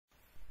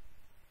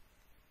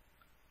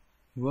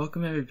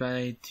Welcome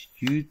everybody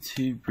to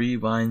YouTube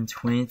Rewind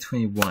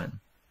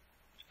 2021.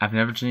 I've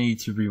never done a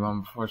YouTube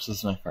Rewind before, so this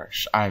is my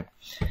first. I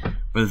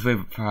was way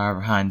far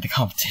behind the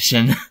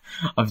competition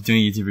of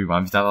doing YouTube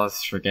Rewind because I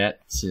always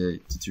forget to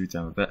do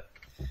them. But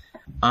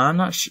I'm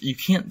not sure, you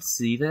can't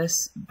see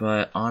this,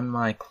 but on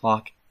my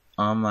clock,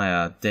 on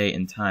my date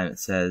and time, it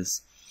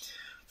says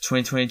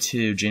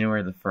 2022,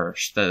 January the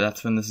 1st.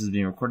 That's when this is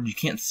being recorded. You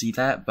can't see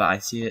that, but I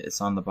see it.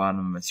 It's on the bottom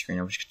of my screen.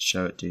 I wish I could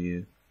show it to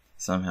you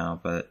somehow,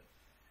 but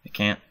I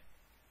can't.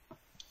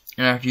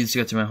 And I refuse to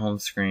go to my home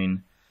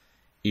screen,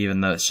 even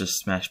though it's just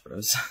Smash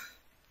Bros.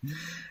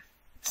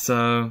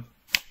 So,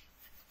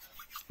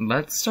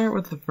 let's start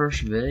with the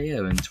first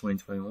video in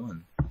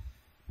 2021.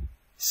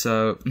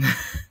 So,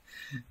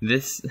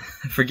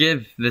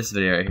 forgive this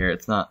video right here,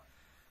 it's not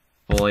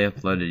fully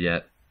uploaded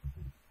yet.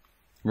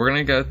 We're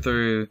gonna go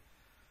through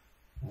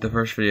the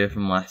first video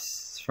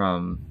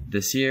from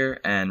this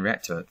year and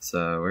react to it.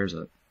 So, where's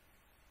it?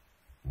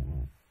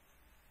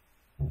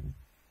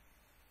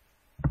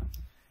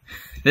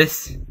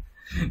 This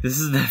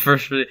is the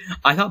first video.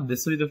 I thought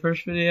this would be the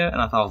first video, and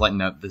I thought I was like,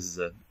 nope, this is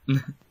it.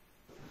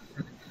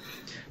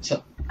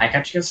 So, I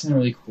got you guys something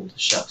really cool to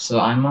show. So,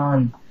 I'm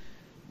on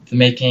the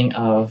making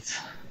of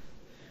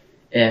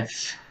Look,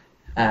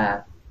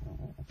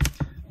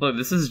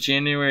 this is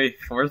January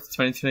 4th,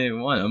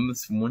 2021,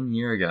 almost 1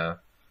 year ago.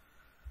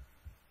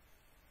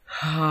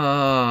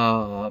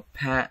 Oh,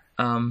 Pat,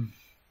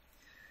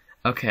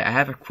 okay, I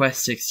have a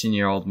request,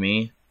 16-year-old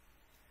me.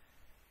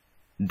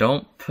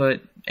 Don't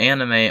put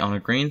anime on a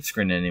green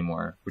screen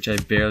anymore, which I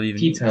barely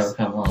even use.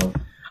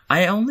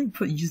 I only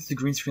used the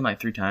green screen like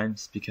 3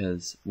 times,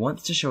 because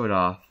once to show it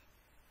off,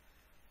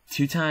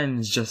 2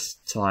 times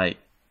just to like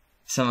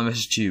send a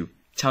message to you,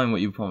 tell me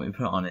what you want me to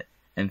put on it,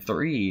 and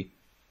 3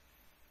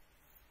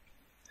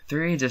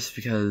 just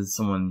because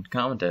someone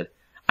commented.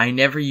 I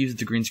never used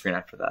the green screen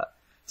after that.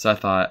 So I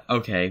thought,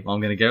 okay, well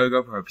I'm gonna get a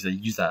GoPro because I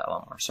use that a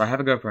lot more. So I have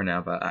a GoPro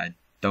now, but I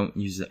don't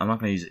use it. I'm not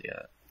gonna use it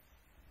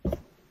yet.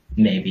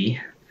 Maybe.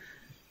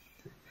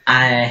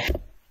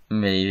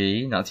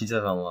 Maybe. Not Teacher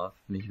Fell in Love.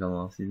 Micah4life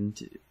and Lucas2004Micah Season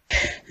 2.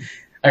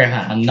 Okay,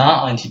 fine. I'm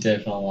not on Teacher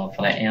Fell in Love,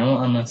 but I am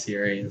on a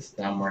series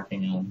that I'm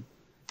working on.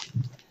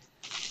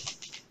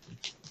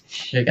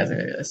 You guys are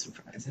gonna get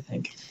surprised, I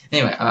think.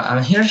 Anyway,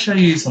 I'm here to show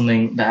you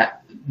something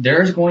that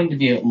there's going to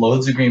be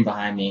loads of green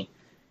behind me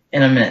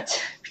in a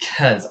minute,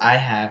 because I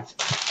have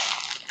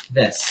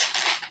this.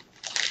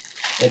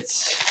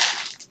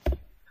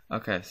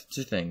 Okay, so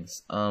 2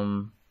 things.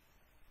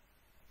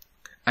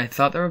 I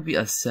thought there would be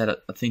a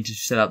thing to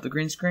set up the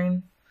green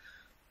screen,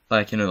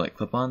 like, like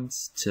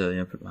clip-ons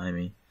to, put behind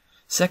me.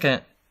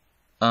 Second,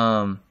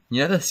 you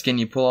know the skin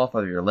you pull off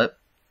of your lip?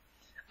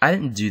 I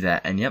didn't do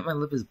that, and yet my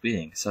lip is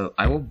bleeding, so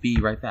I will be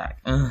right back.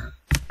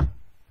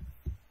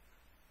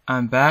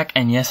 I'm back,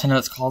 and yes, I know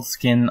it's called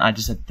skin, I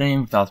just said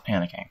thing because I was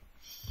panicking.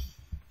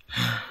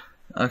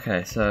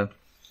 Okay, so,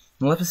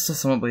 my lip is still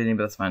somewhat bleeding,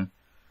 but that's fine.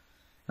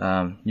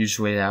 You just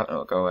wait it out,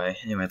 it'll go away.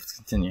 Anyway, let's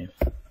continue.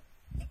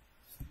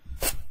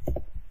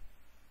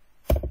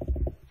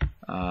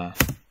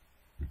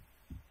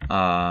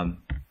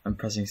 I'm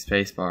pressing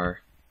spacebar.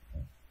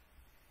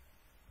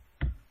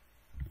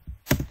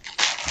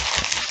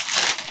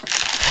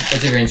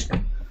 It's a green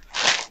screen.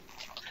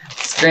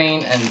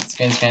 Screen and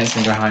screen is gonna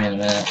go behind me in a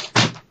minute.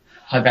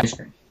 I'll back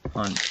screen.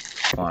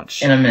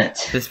 Watch. In a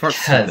minute. This part's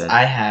because stupid.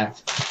 I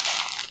have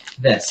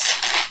this.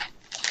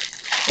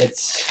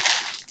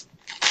 It's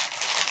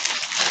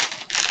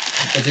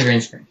a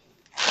green screen.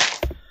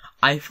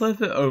 I flip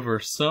it over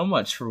so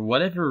much for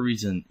whatever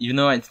reason, even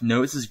though I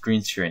know it's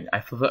green screen. I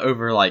flip it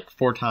over like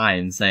 4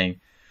 times, saying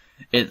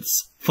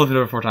it's flipped it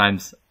over 4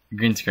 times,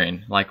 green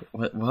screen. Like,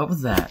 what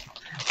was that?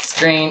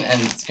 Screen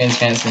and screen is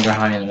gonna go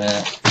behind me in a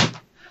minute.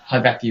 I'll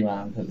be back to you when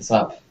I put this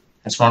up.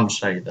 I just wanted to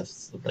show you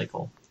this. It's really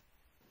cool.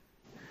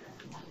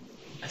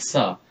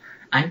 So,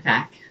 I'm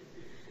back.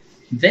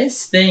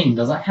 This thing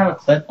doesn't have a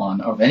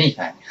clip-on of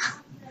anything.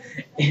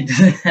 It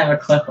doesn't have a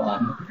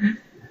clip-on.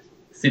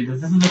 See,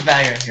 this is the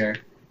bag right here.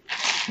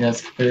 You know,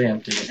 it's completely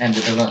empty, and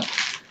this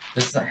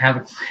doesn't have a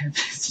clip.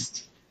 It's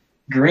just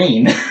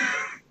green.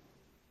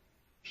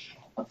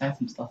 I'll have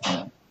some stuff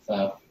on it.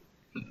 So,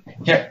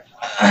 here.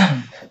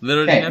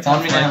 Literally, okay, it's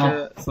on me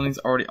now. Something's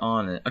already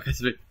on it. Okay,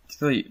 so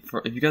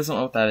if you guys don't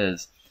know what that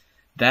is,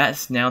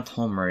 that's now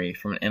Tomari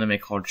from an anime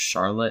called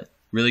Charlotte.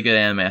 Really good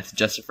anime. I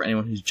suggest it for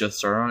anyone who's just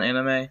started on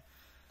anime.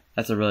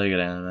 That's a really good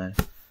anime.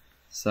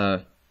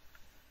 So,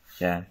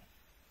 yeah.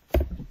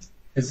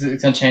 It's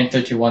gonna change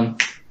 3, 2, 1.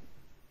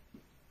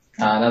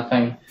 Another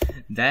thing.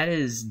 That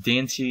is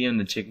Dan TV in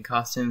the chicken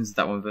costumes.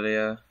 That one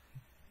video.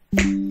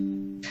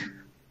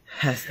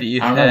 Has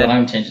the I don't know what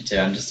I'm changing to.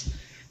 I'm just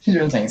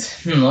doing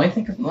things. Let me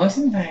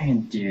see what I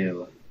can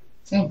do.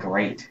 Something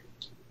great.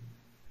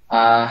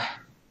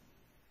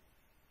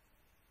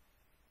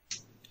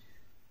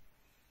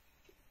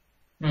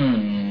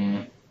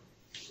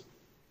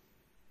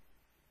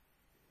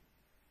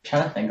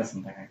 Trying to think of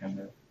something I can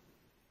do.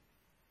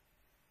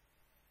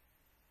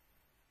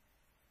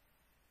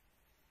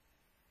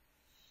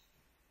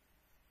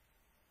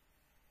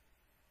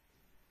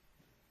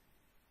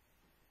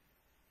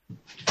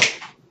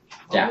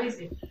 Yeah.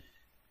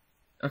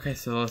 Okay,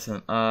 so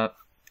listen,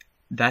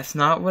 that's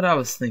not what I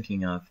was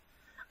thinking of.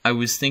 I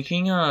was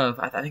thinking of,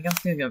 I think I was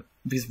thinking of,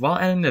 because while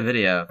editing the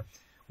video,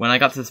 when I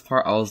got to this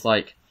part, I was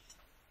like,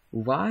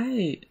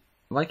 why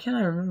can't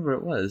I remember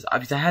what it was?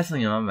 Because I had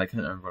something in mind, but I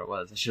couldn't remember what it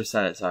was. I should have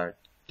said it, so I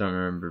don't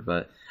remember,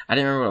 but I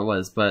didn't remember what it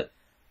was, but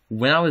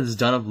when I was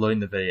done uploading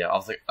the video, I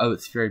was like, oh,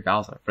 it's Fury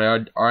Bowser, but I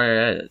already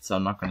edited it, so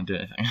I'm not going to do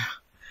anything.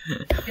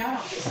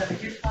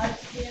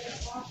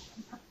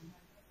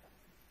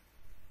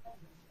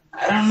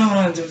 I don't know what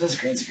I'm going to do with this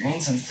green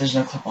screen since there's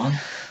no clip on.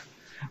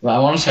 But I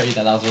want to show you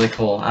that was really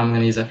cool. I'm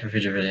going to use that for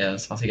future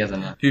videos. I'll see you guys in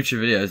that. Future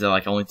videos are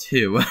like only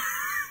 2.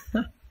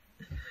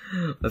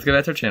 Let's go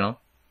back to our channel.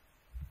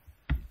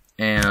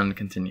 And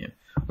continue.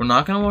 We're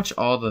not going to watch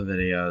all the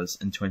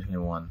videos in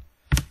 2021.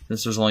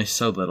 Since there's only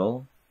so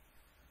little.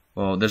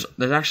 Well, there's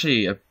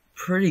actually a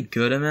pretty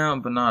good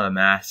amount, but not a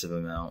massive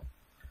amount.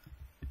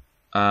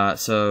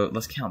 So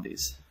let's count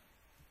these.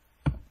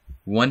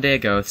 One day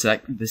ago, so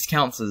this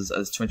counts as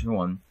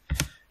 2021.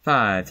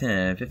 5,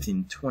 10,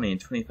 15, 20,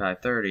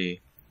 25,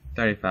 30,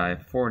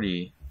 35,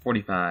 40,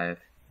 45,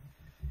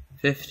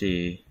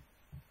 50,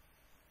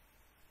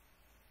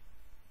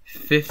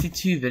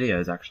 52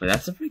 videos actually.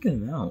 That's a pretty good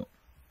amount.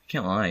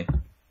 Can't lie.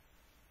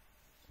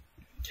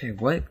 Okay,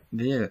 what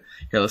video?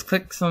 Here, let's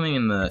click something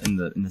in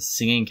the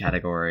singing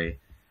category.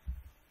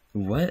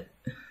 What?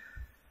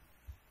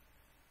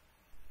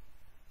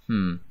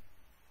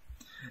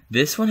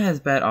 This one has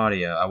bad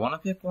audio. I want to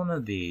pick one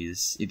of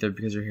these, either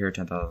because you're here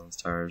 10,000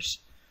 stars.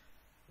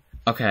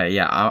 Okay,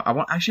 yeah, I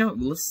want actually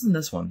listen to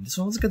this one. This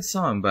one was a good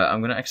song, but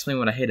I'm gonna explain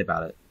what I hate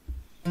about it.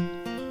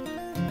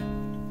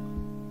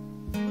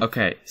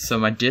 Okay, so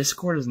my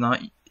Discord is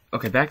not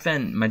okay. Back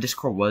then, my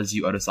Discord was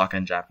Yu Otosaka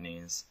in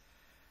Japanese,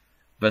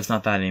 but it's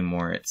not that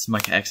anymore. It's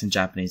Micah X in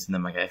Japanese and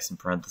then Micah X in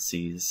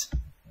parentheses.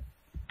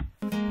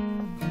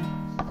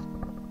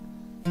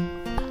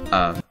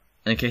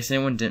 In case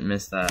anyone didn't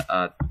miss that,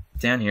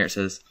 down here it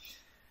says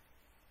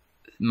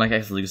Micah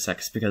X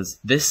Lucas2004Micah because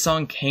this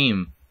song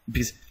came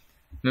because.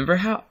 Remember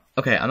how?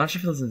 Okay, I'm not sure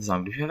if you listened to the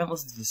song, but if you haven't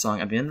listened to the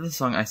song, at the end of the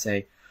song I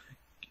say,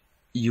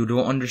 "You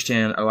don't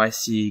understand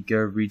OIC. Go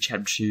read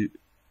chapter 2.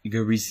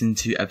 Go listen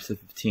to episode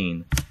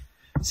 15."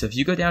 So if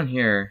you go down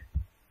here,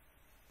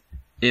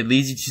 it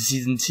leads you to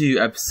season 2,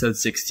 episode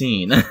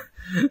 16.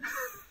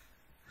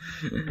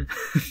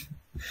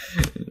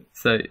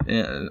 So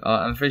yeah,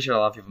 I'm pretty sure a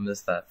lot of people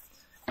missed that,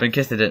 but in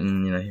case they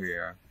didn't, you know, here we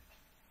are.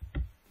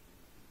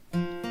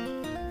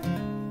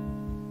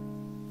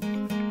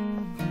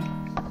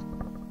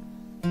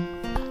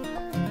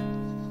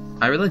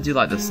 I really do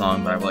like this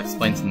song, but I will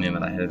explain something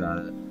that I hate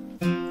about it.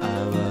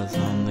 I was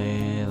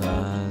only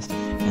lost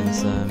in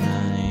so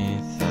many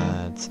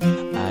thoughts.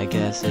 I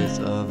guess it's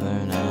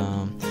over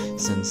now,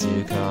 since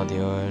you called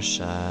your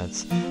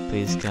shots.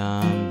 Please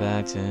come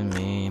back to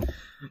me.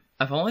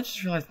 I've only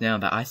just realized now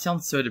that I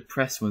sound so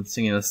depressed when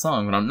singing this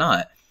song, but I'm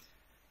not.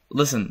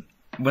 Listen,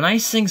 when I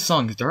sing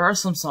songs, there are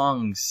some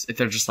songs, if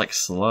they're just like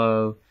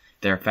slow,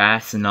 they're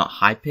fast and not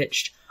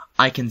high-pitched,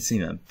 I can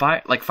sing them.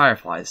 Like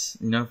Fireflies,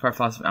 you know,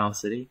 Fireflies from Owl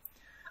City?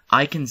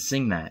 I can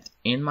sing that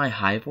in my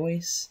high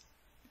voice,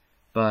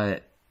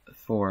 but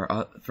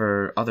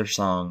for other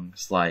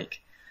songs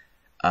like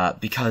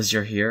Because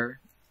You're Here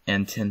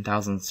and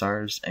 10,000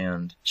 Stars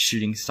and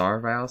Shooting Star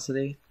by Owl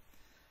City,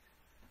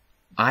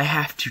 I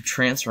have to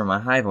transfer my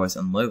high voice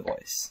and low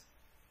voice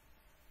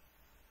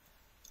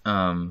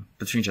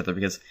between each other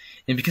because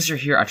You're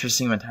Here I tried to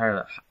sing my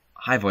entire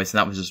high voice and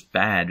that was just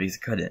bad because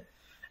I couldn't.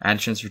 I had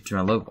to transfer to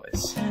my low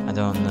voice. I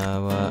don't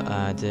know what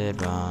I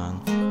did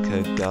wrong.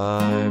 Could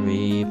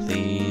Gary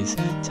please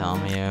tell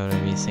me how to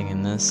be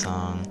singing this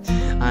song?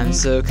 I'm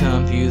so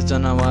confused,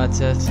 don't know what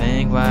to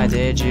think. Why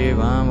did you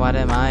run? Why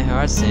did my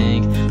heart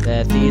sink?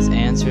 Let these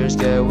answers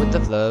go with the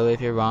flow. If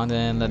you're wrong,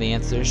 then let the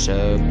answers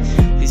show.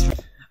 Please.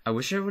 I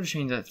wish I would have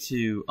changed that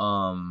to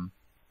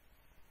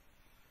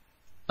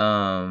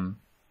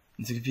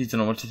It's confused,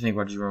 don't know what to think.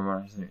 Why did you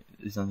run?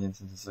 It's not the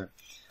instance.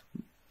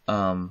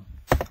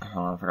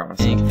 I forgot what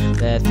I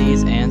said. Let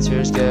these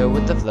answers go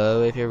with the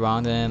flow. If you're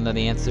wrong, then let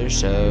the answers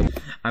show.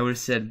 I would have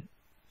said,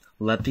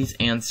 let these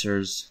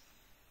answers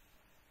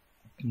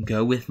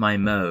go with my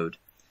mode.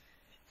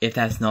 If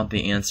that's not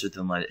the answer,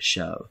 then let it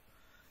show.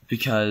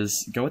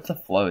 Because go with the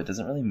flow, it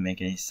doesn't really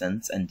make any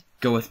sense. And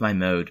go with my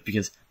mode,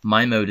 because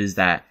my mode is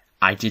that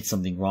I did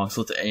something wrong.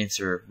 So let's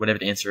answer, whatever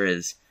the answer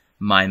is,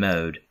 my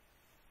mode.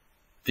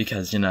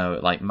 Because, you know,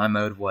 like, my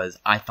mode was,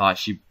 I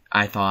thought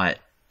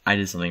I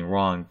did something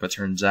wrong, but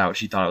turns out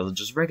she thought it was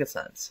just regular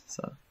sense,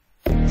 so.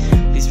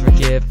 Please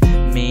forgive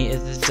me,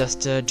 is this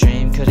just a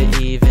dream? Could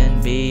it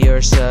even be, or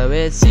so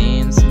it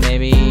seems?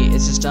 Maybe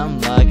it's just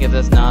dumb luck if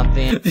that's not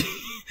the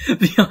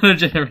The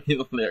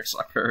ungenerated lyrics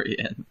are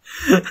Korean.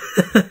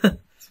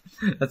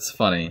 That's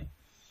funny.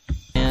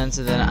 And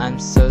so then I'm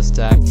so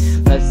stuck.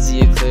 Let's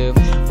see a clue.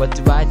 What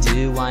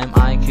do? Why am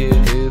I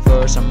cuckoo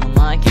for someone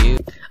like you?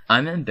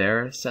 I'm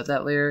embarrassed at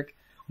that lyric.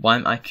 Why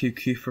am I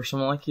cuckoo for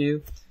someone like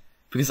you?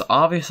 Because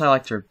obviously I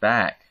liked her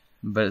back,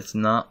 but it's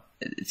not.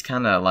 It's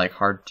kind of like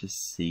hard to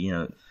see, you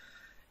know.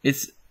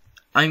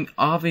 I'm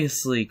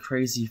obviously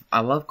crazy.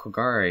 I love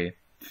Kogari.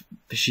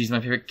 She's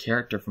my favorite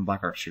character from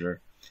Black Heart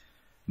Shooter.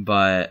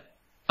 But,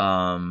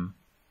 I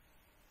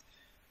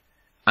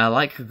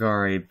like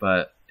Kogari,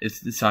 but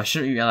so I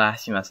shouldn't be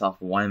asking myself,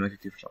 why am I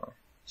cooking for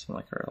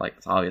someone like her? Like,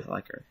 it's obvious I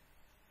like her.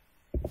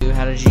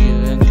 How did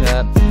you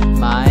cut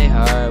my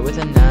heart with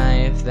a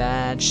knife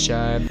that's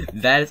sharp?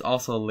 That is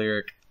also a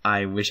lyric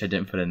I wish I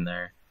didn't put in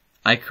there.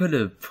 I could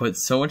have put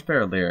so much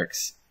better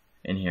lyrics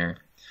in here.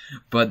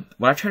 But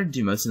what I try to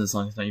do most in the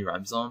song is not use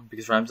Rhyme Zone,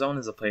 because Rhyme Zone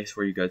is a place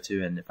where you go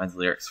to and it finds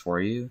lyrics for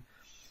you.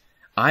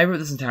 I wrote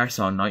this entire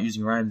song not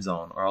using Rhyme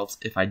Zone, or else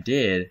if I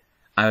did,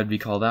 I would be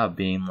called out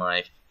being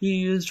like, he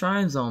used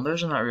Rhyme Zone,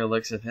 those are not real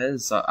lyrics of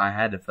his, so I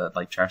had to put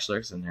like trash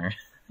lyrics in there.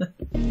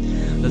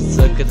 Let's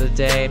look at the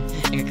day.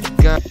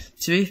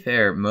 To be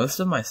fair, most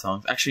of my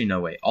songs, actually no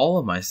wait, all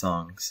of my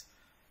songs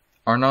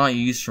are not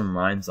used from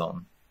Rhyme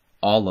Zone.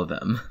 All of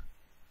them.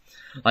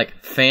 Like,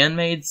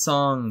 fan-made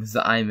songs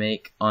that I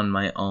make on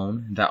my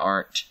own that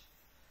aren't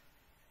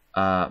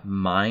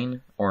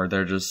mine, or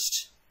they're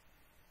just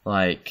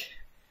like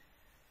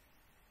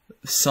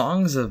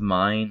songs of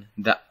mine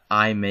that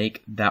I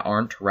make that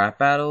aren't rap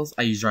battles,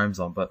 I use Rhyme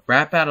Zone. But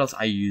rap battles,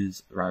 I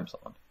use Rhyme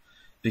Zone,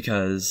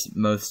 because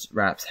most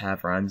raps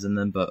have rhymes in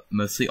them, but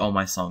mostly all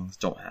my songs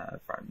don't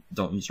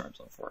use Rhyme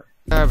Zone for it.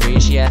 Sorry,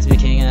 she asked me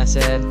king and I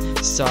said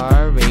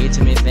sorry.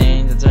 Too many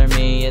things that to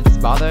me it's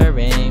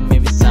bothering.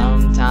 Maybe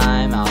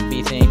sometime I'll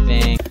be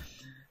thinking.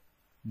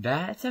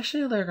 That's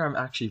actually a lyric I'm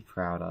actually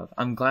proud of.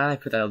 I'm glad I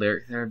put that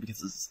lyric there,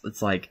 because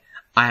it's like,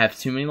 I have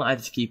too many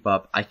lives to keep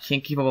up. I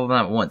can't keep up with them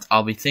at once.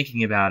 I'll be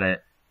thinking about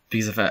it,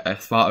 because if a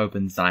spot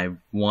opens, then I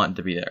want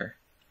to be there.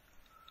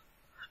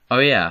 Oh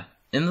yeah.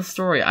 In the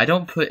story, I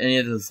don't put any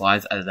of those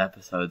slides as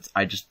episodes,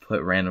 I just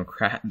put random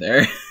crap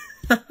there.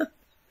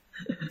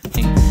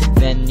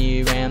 Then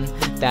you ran,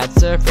 that's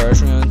the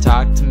first one to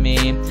talk to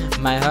me.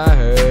 My heart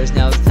hurts,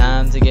 now it's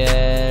time to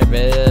get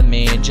rid of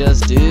me.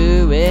 Just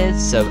do it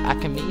so I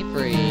can be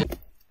free.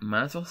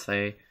 Might as well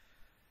say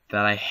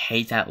that I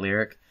hate that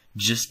lyric,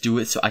 just do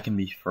it so I can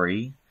be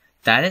free.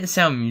 That didn't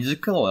sound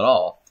musical at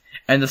all.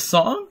 And the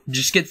song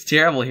just gets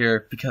terrible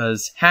here,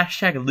 because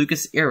hashtag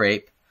Lucas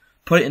Earape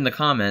put it in the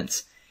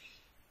comments.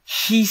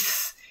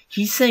 He's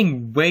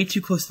saying way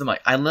too close to the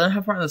mic. I let him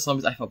have part of the song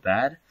because I felt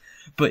bad,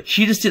 but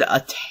he just did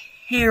a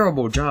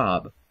terrible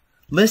job.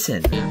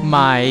 Listen.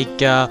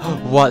 Micah,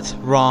 what's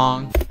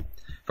wrong?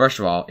 First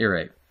of all,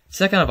 earape.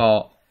 Second of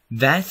all,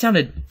 that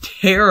sounded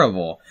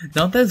terrible.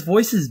 Not that his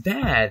voice is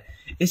bad.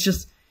 It's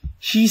just,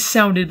 he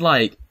sounded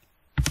like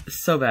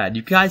so bad.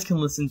 You guys can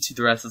listen to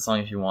the rest of the song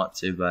if you want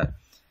to, but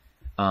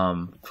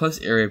close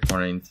earape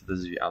warning to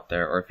those of you out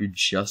there, or if you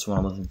just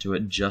want to listen to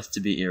it just to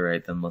be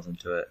earape, then listen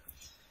to it.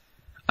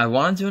 I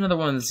want to do another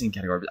one in the singing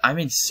category, but I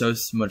made so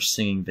much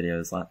singing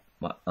videos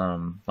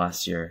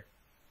last year.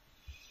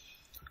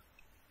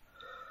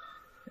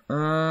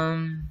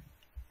 Oh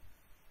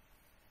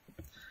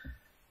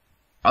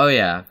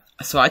yeah.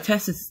 So I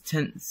tested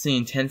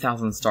singing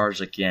 10,000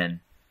 Stars again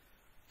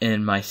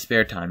in my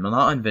spare time. Well,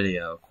 not on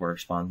video, of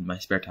course, but in my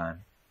spare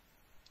time.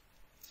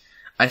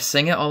 I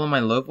sang it all in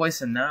my low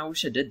voice, and now I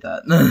wish I did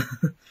that.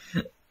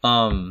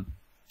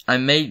 I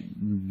may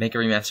make a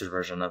remastered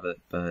version of it,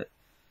 but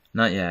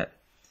not yet.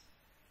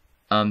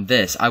 We'll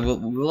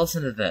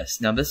listen to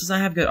this. Now, this does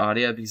not have good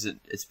audio because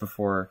it's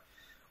before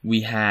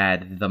we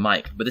had the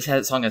mic, but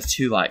this song has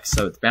 2 likes,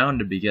 so it's bound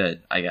to be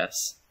good, I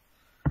guess.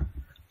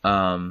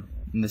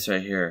 This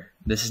right here.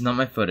 This is not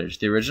my footage.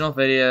 The original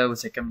video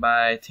was taken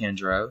by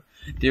Tanjiro.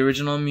 The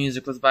original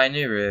music was by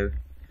Nuru.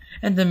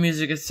 And the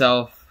music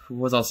itself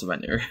was also by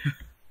Nuru.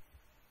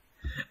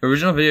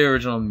 Original video,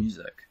 original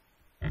music.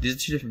 These are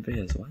 2 different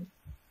videos, what?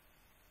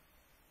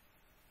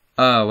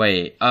 Oh,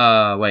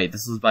 wait,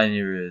 this was by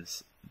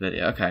Nuru's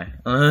video, okay.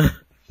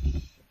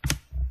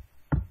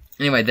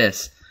 Anyway,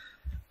 this.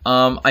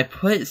 I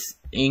put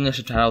English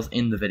subtitles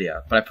in the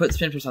video, but I put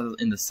Spanish subtitles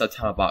in the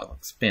subtitle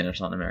box.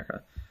 Spanish, not in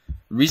America.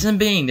 Reason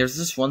being, there's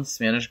this one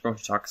Spanish girl who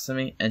talks to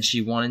me, and she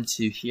wanted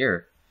to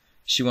hear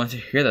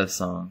this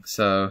song,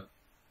 so,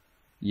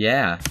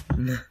 yeah.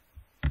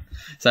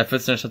 So I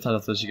put Spanish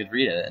subtitles so she could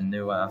read it and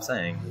knew what I'm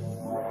saying.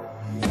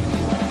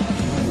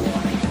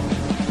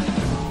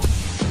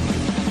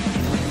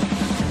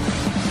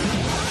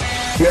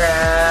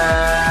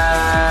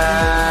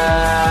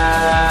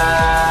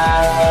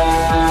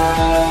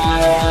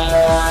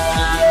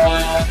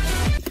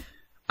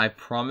 I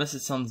promise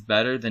it sounds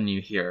better than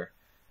you hear.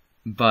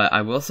 But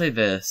I will say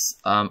this,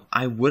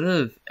 I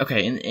would've,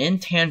 okay, in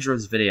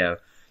Tanjiro's video,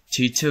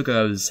 Tito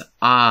goes,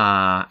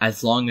 ah,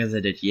 as long as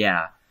I did,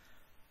 yeah.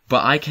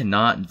 But I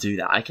cannot do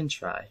that. I can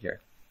try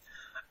here.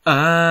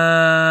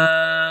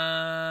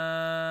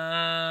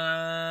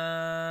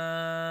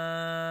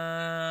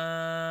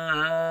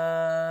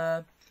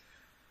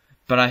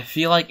 But I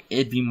feel like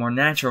it'd be more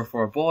natural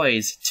for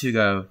boys to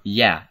go,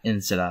 yeah,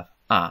 instead of,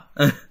 ah.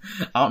 I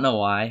don't know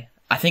why.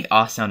 I think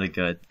ah sounded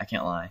good, I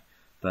can't lie.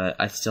 But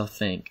I still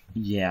think,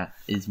 yeah,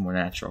 is more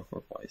natural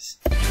for boys.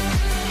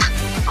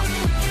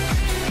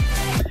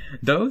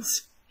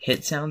 Those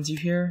hit sounds you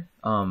hear,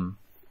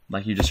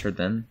 like you just heard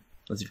then.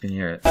 Let's see if you can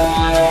hear it.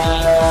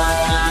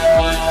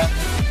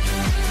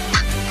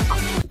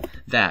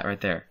 That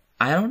right there.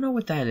 I don't know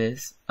what that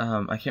is.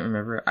 I can't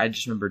remember. I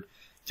just remembered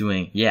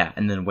doing yeah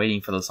and then waiting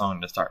for the song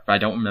to start, but I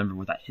don't remember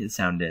what that hit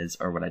sound is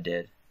or what I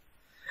did.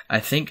 I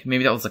think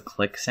maybe that was a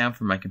click sound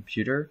from my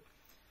computer.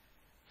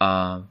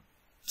 I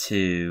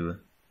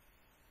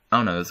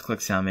don't know, it was a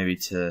click sound maybe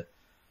to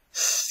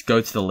go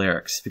to the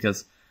lyrics,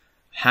 because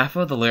half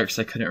of the lyrics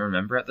I couldn't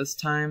remember at this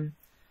time.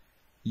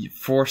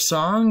 For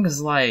songs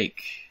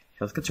like...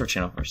 Let's go to our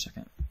channel for a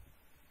second.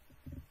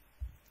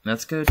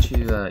 Let's go to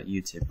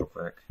YouTube real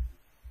quick.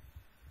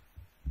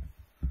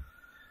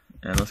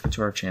 And let's go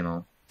to our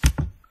channel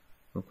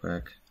real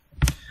quick.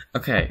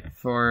 Okay,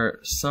 for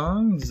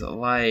songs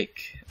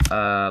like...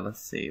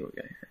 let's see what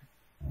we got here.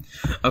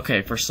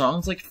 Okay, for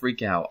songs like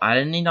Freak Out, I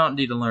did not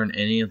need to learn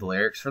any of the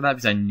lyrics for that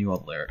because I knew all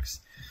the lyrics.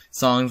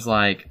 Songs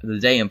like The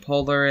Day in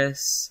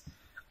Polaris,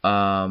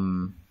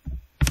 let's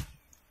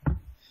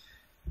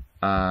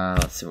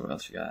see what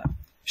else we got.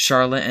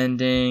 Charlotte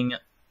Ending,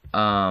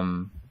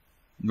 Rockin'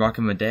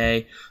 My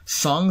Day.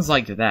 Songs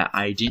like that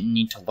I didn't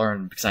need to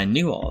learn because I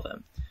knew all of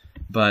them.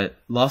 But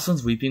Lost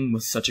Ones Weeping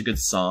was such a good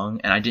song,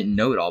 and I didn't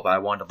know it all, but I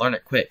wanted to learn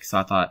it quick, so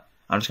I thought,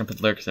 I'm just gonna put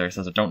the lyrics there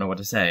since I don't know what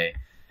to say,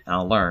 and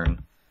I'll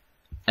learn.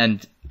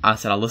 And I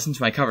said, I'll listen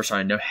to my cover so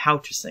I know how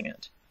to sing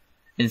it.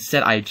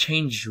 Instead, I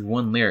changed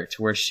one lyric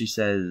to where she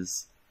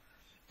says,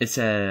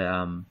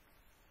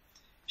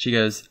 she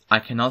goes, I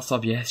cannot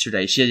stop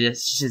yesterday. She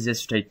says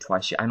yesterday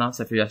twice. I cannot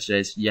stop for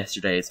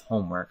yesterday's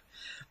homework.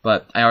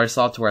 But I already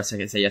saw it to where I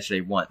can say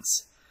yesterday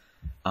once.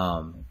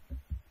 So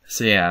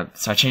yeah,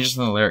 so I changed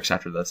some of the lyrics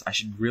after this. I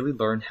should really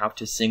learn how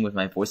to sing with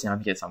my voice and how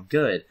to get it sound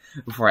good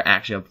before I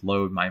actually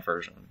upload my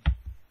version.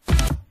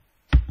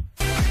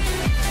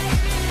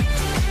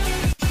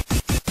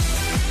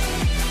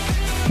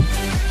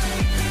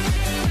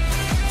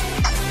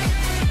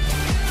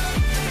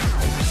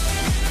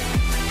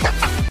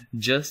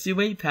 Just you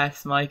wait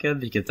past Micah,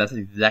 because that's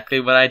exactly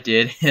what I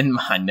did, and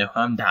I know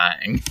I'm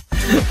dying.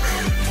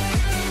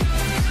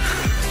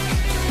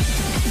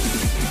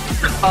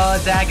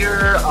 A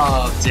dagger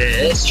of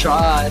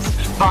distrust.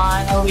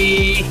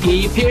 Finally,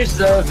 he pierced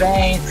the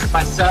vein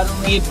by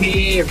suddenly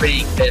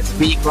appearing this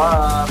weak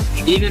love,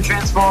 even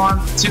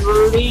transformed to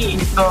a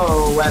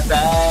lethal weapon.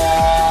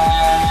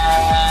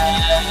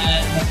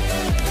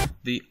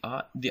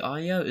 The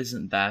audio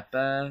isn't that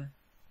bad,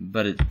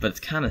 but it's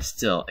kind of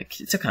still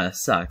kind of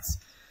sucks,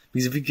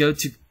 because if we go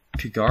to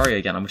Kagari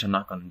again, which I'm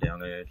not going to do, I'm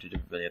going to do a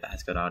different video that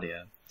has good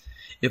audio.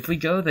 If we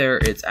go there,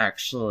 it's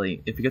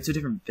actually, if we go to a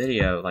different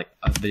video, like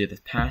a video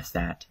that's past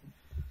that,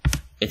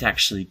 it's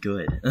actually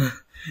good.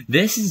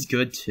 This is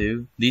good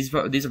too. These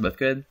are both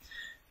good.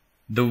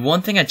 The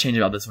one thing I changed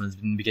about this one is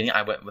in the beginning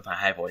I went with my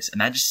high voice, and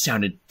that just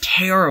sounded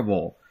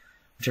terrible,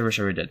 which I wish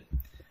I did.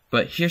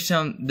 But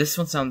this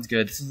one sounds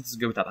good. This one sounds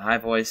good without the high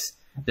voice.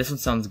 This one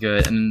sounds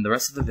good, and then the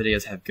rest of the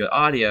videos have good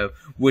audio,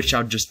 which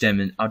I'll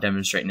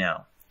demonstrate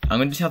now. I'm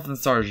going to tell them the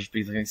stars just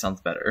because I think it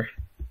sounds better.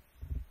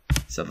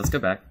 So let's go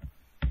back.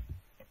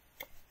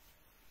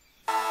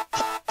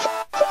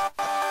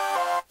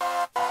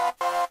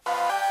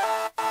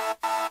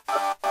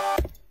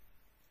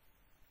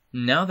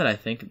 Now that I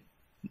think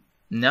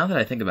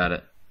about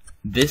it,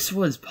 this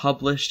was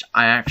published.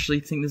 I actually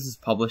think this was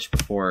published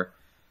before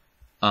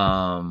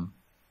I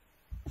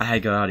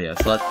had good audio.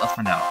 So let's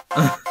find out.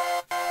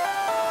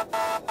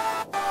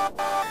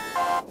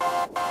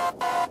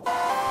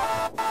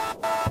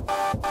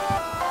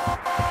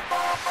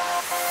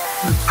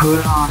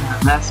 Put on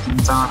the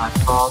lessons on our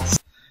faults.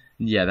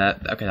 Yeah,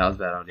 that was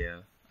bad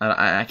audio.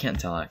 I can't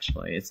tell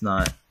actually. It's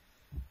not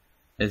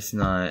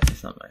my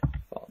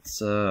fault.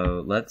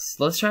 So let's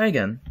try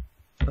again.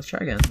 Let's try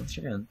again.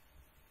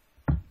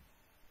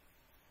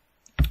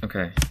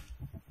 Okay.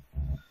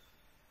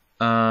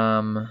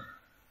 Let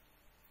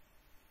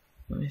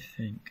me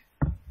think.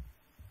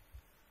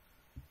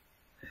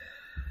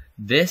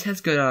 This has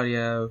good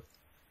audio,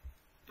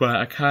 but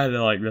I kind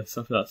of like messed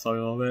up that song a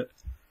little bit.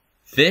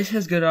 This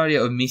has good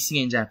audio of me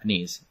singing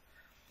Japanese.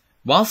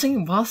 While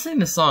singing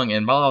the song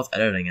and while I was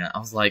editing it, I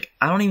was like,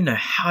 I don't even know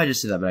how I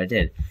just did that, but I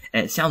did.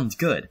 And it sounds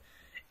good.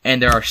 And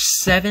there are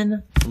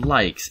 7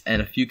 likes and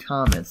a few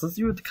comments. Let's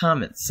see what the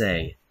comments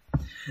say.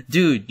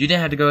 Dude, you didn't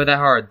have to go that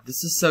hard.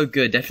 This is so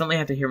good. Definitely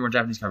have to hear more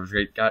Japanese covers.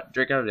 Great job,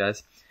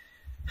 guys.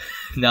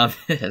 Now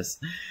this.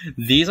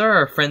 These are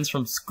our friends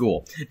from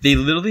school. They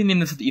literally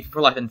named this with Ethan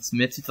for Life and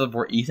Smith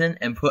 2004 Ethan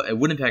and put a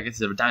wooden pickaxe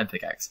instead of a diamond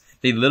pickaxe.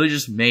 They literally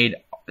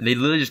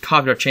just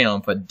copied our channel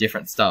and put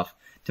different stuff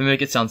to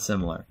make it sound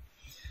similar.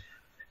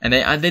 And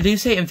they do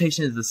say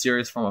imitation is the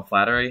serious form of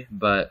flattery,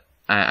 but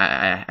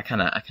I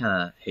kind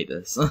of hate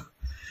this.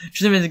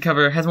 She's an amazing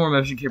cover, has more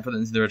emotion care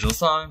than the original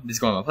song. This is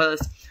going on my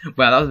playlist.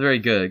 Wow, that was very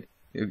good.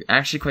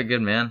 Actually quite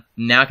good, man.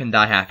 Now I can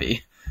die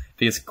happy.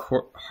 Because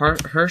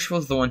Hirsch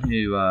was the one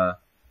who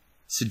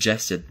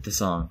suggested the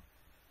song.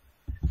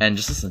 And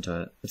just listen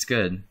to it. It's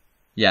good.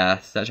 Yeah,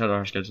 that shout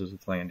out Hirsch was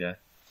playing, yeah.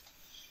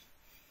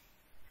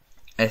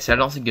 I said I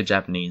don't think good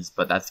Japanese,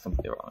 but that's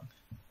completely wrong.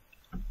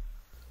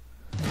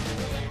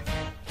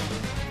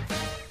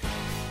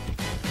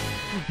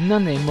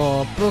 何年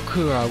も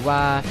僕ら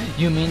は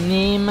夢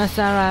に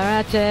勝ら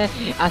れて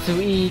明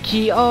日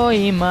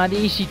勢いま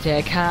でし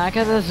てか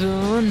からず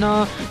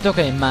のど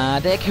こへま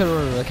で来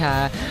る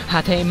か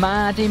果て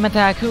までま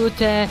たく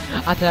て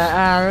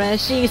新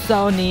し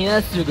そうに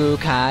すぐ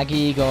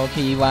鍵動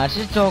きは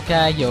しと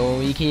か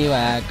よ息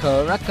は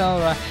コラコ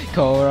ラ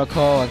コロ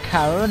コわ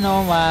かる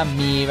のは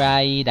未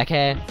来だ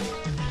け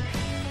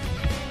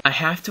I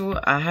have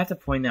to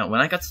point out, when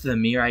I got to the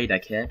Mirai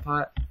Dake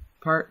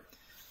part,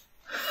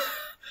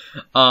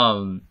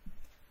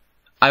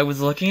 I was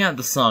looking at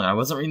the song. I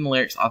wasn't reading the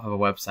lyrics off of a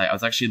website. I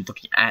was actually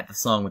looking at the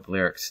song with the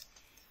lyrics.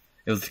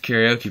 It was the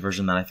karaoke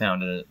version that I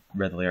found and it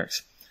read the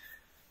lyrics.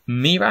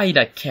 Mirai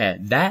Dake,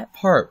 that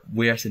part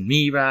where I said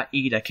Mirai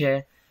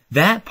Dake,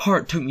 that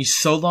part took me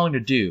so long to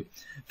do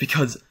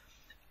because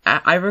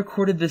I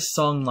recorded this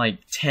song like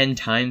 10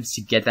 times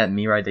to get that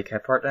Mirai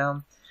Dake part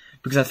down.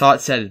 Because I thought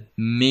it said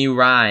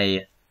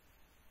Mirai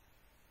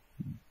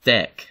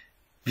Dek.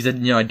 Because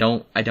I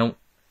don't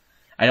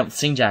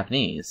sing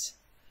Japanese.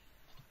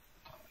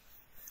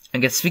 I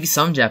can speak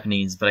some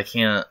Japanese, but I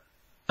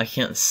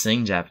can't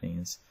sing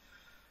Japanese.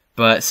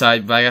 But so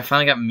I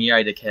finally got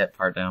Mirai Deke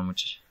part down,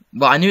 which,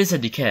 well, I knew it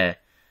said Deke.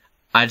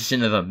 I just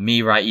didn't know the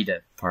Mirai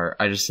Ide part.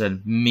 I just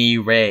said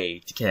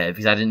Mirai Deke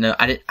because I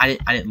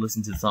didn't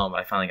listen to the song, but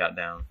I finally got it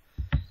down.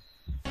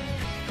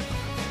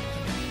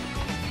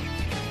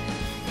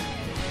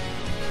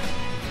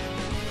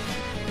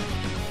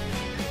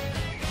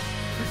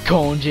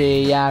 根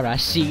性やら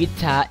し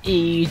た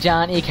いじ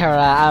ゃんいか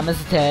ら合わ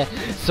せて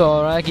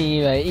空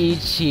際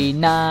一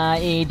な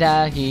い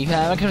だき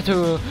から来る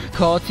と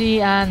こち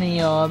ら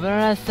に呼ぶ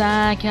ら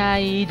さか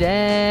い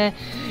で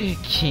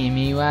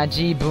君は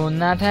自分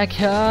なたく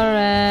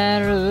れ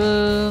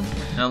る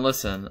Now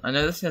listen, I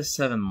know this has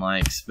 7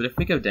 likes, but if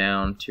we go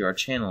down to our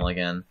channel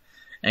again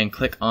and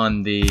click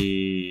on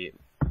the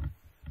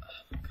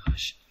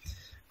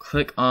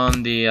click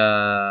on the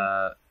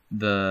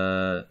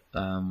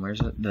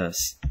where's it?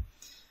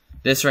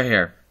 This right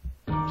here.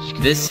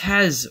 This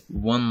has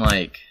 1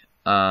 like,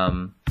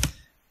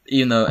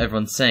 even though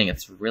everyone's saying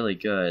it's really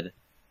good.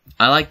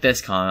 I like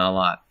this comment a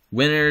lot.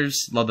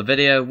 Winners love the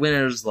video,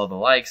 winners love the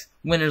likes,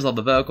 winners love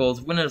the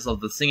vocals, winners love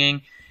the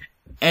singing,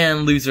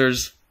 and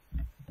losers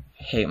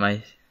hate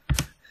my...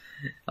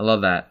 I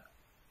love that.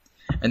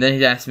 And then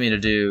he asked me to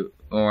do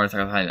more Attack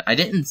on Titan. I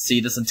didn't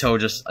see this until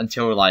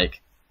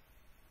like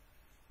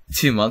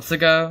 2 months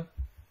ago.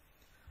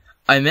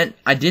 I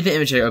did the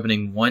imagery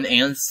opening 1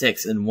 and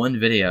 6 in 1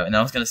 video, and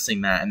I was gonna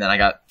sing that, and then I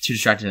got too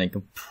distracted and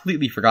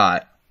completely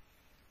forgot.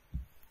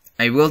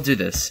 I will do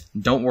this.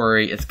 Don't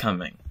worry, it's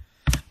coming.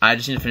 I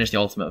just need to finish the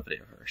ultimate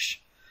video first.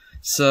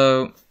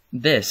 So,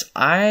 this.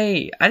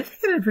 I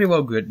think I did a pretty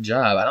good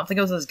job. I don't think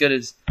it was as good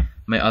as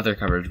my other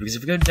coverage, because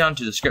if you go down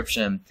to the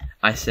description,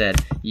 I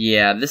said,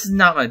 yeah, this is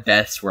not my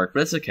best work,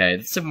 but it's okay.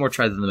 This took more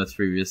tries than the most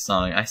previous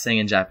song. I sang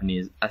in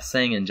Japanese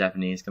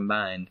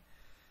combined.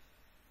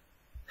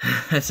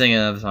 I sang in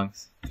other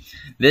songs.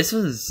 This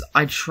was...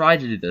 I tried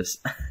to do this.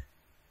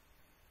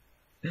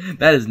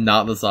 That is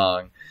not the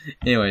song.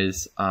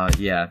 Anyways,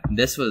 yeah.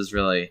 This was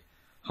really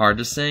hard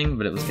to sing,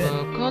 but it was good.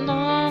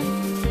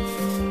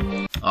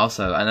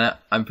 Also, and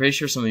I'm pretty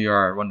sure some of you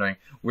are wondering,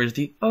 where's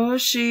the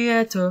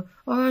Oshieto,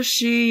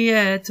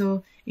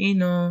 Oshieto,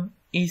 Ino,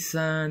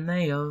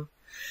 Isanayo?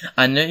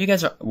 I know you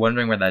guys are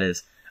wondering where that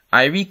is.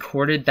 I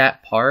recorded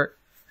that part.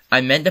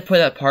 I meant to put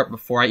that part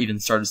before I even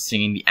started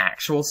singing the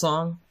actual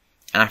song.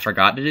 And I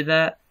forgot to do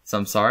that, so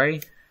I'm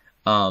sorry.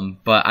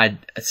 But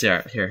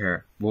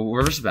here. We'll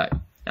reverse it back,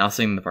 and I'll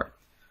sing the part.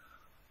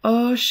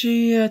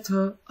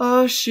 Oshieto,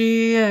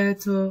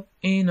 Oshieto,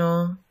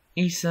 Ino,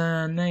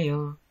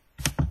 Isanayo.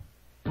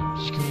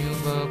 地球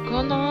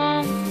箱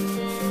の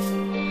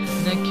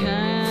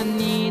中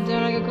に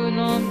誰が来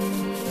の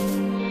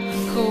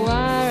壊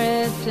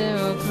れて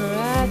遅れ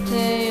て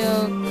よ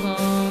こ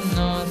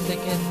の世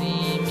界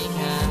に身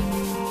が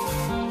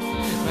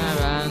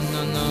笑う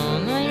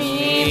のの意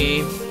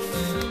味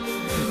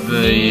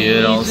But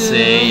you don't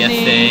say a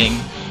thing.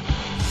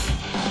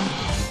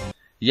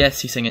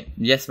 Yes, he sang it.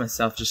 Yes,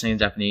 myself just sang in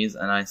Japanese,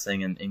 and I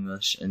sang in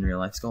English in real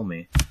life. Scold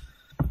me.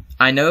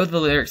 I know the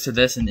lyrics to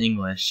this in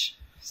English,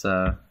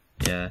 so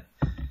yeah.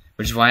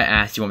 Which is why I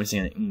asked, you want me to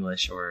sing in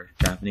English or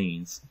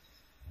Japanese?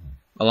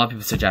 A lot of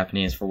people say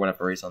Japanese for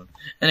whatever reason.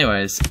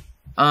 Anyways,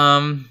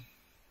 I'm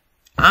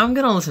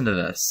gonna listen to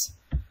this.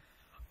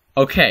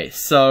 Okay,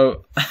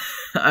 so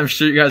I'm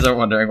sure you guys are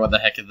wondering what the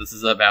heck this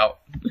is about.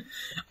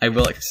 I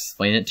will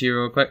explain it to you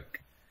real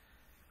quick.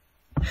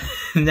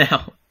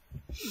 Now,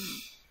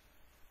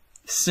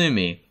 sue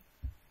me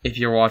if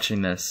you're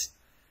watching this.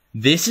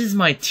 This is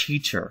my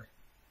teacher.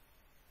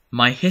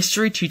 My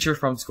history teacher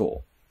from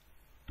school.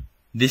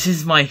 This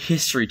is my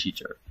history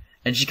teacher.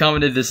 And she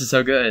commented, "This is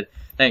so good.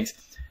 Thanks."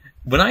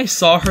 When I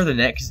saw her the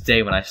next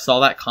day, when I saw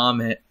that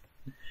comment,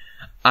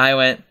 I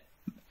went,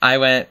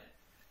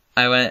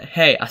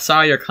 "Hey, I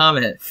saw your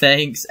comment.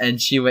 Thanks."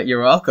 And she went,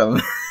 "You're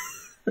welcome."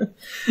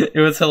 It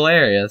was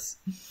hilarious.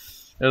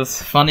 It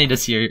was funny to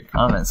see your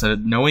comments. So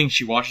knowing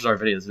she watches our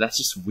videos, that's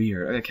just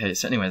weird. Okay,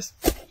 so anyways,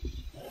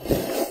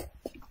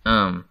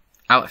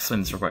 I'll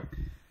explain this real quick.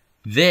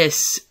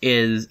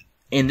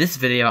 In this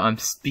video, I'm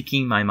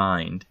speaking my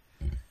mind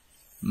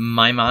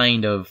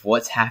of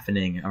what's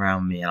happening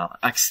around me. I'll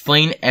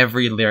explain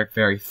every lyric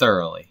very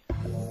thoroughly.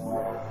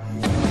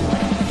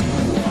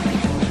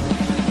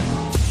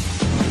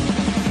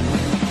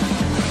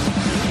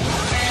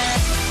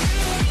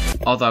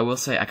 Although I will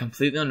say, I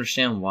completely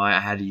understand why I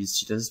had to use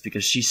Cheetahs,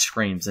 because she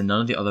screams, and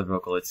none of the other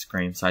vocalists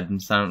scream, so I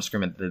decided to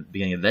scream at the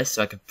beginning of this,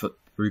 so I could put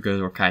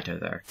Rugo or Kaito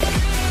there.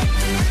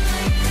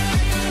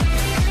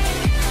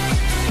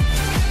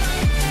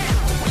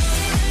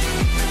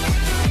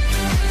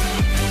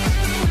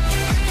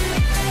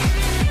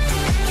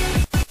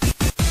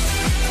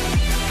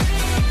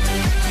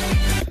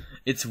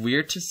 It's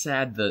weird to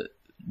say the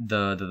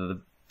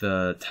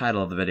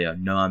title of the video,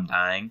 No I'm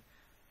Dying,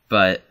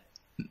 but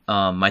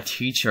my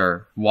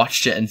teacher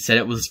watched it and said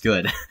it was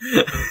good.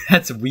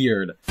 That's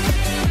weird.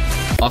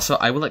 Also,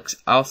 I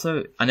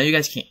know you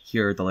guys can't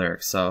hear the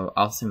lyrics, so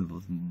I'll say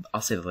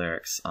the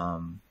lyrics. You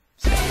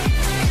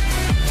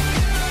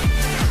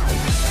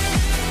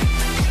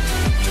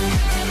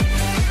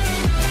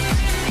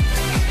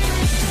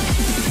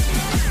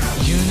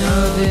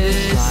know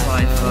this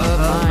life of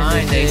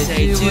mine, they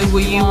say do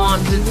what you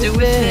want to do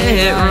with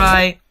it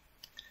right.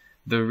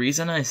 The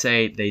reason I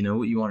say they know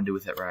what you want to do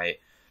with it right,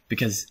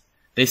 because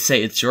they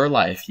say it's your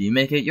life, you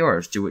make it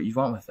yours, do what you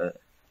want with it.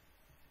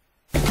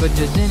 But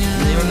does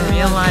anyone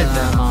realize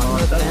that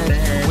on the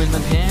bench when my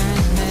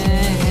parents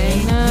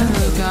say,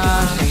 no,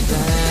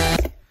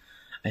 gosh,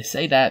 I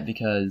say that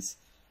because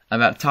I'm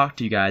about to talk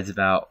to you guys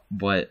about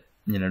what,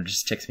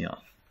 just ticks me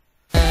off.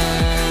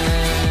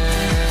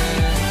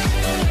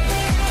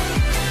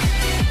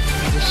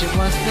 Wish it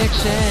was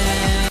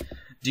fiction.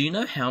 Do you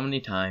know how many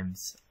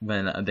times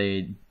when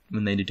they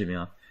do tip me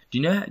off? Do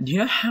you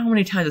know how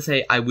many times I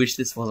say I wish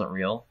this wasn't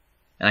real,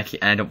 and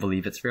I don't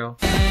believe it's real?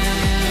 Crazy.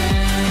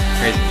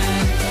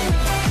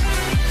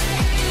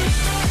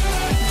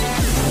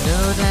 I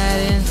know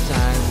that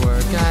inside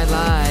work I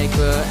like,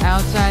 but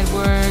outside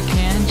work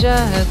can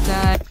just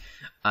die.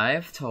 I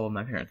have told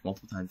my parents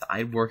multiple times that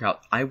I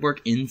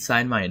work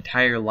inside my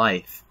entire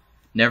life,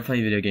 never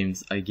play video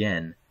games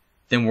again,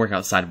 then work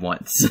outside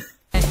once.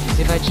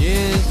 If I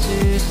choose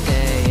to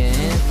stay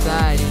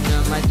inside, you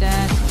know my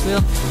dad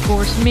will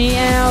force me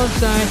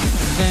outside.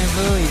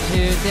 Thankfully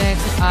today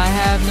I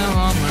have no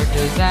homework.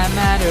 Does that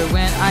matter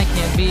when I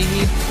can be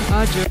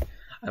a jerk?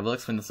 I will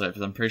explain this later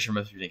because I'm pretty sure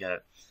most of you didn't get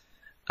it.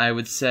 I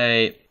would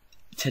say,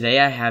 today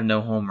I have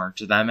no homework.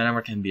 Does that matter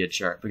when I can be a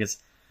jerk? Because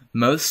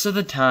most of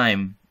the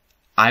time,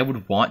 I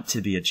would want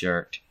to be a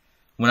jerk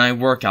when I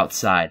work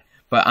outside.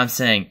 But I'm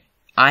saying,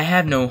 I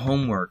have no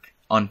homework.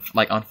 On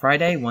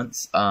Friday,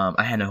 once,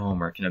 I had no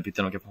homework, people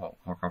don't get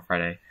homework on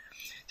Friday.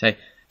 So,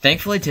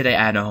 thankfully today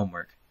I had no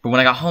homework. But when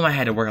I got home I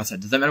had to work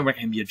outside. Does that matter when I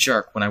can be a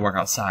jerk when I work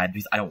outside?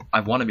 Because I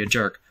want to be a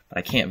jerk, but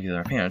I can't because of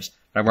our parents.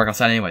 But I work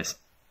outside anyways.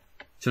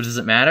 So does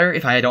it matter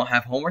if I don't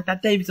have homework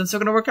that day because I'm still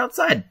gonna work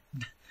outside?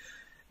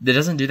 It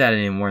doesn't do that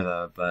anymore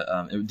though, but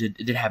it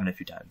did happen a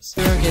few times.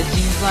 It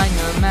seems like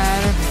no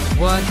matter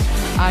what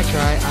I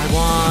try, I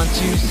want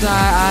to sigh,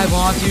 I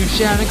want to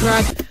shout and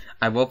cry.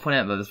 I will point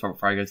out that this part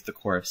before I go to the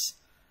chorus.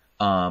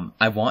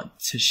 I want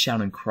to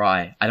shout and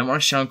cry. I don't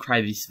want to shout and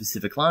cry these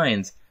specific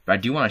lines, but I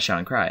do want to shout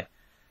and cry.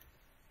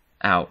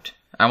 Out.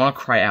 I want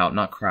to cry out,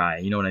 not cry.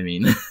 You know what I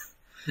mean?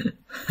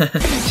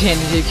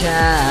 Tinted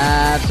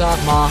caps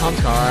off mom's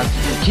car.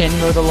 Can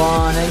mow the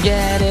lawn and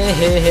get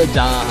it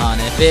done.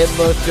 If it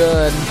looks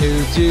good,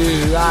 who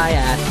do I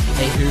ask?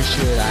 Hey, who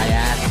should I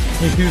ask?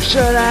 Hey, who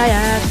should I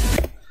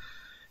ask?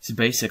 So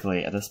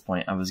basically, at this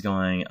point, I was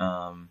going,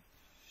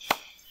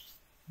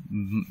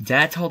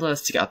 Dad told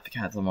us to get out the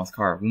cat to mom's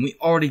car when we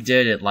already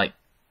did it like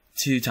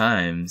 2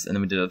 times, and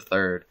then we did it a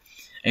third.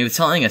 And he was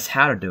telling us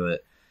how to do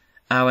it.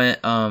 I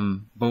went,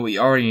 but we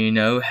already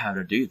know how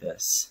to do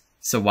this.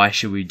 So why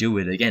should we do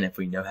it again if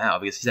we know how?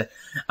 Because he said,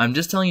 I'm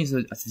just telling you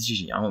so I said,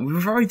 Gigi,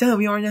 we've already done it,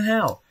 we already know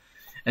how.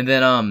 And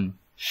then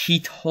he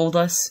told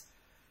us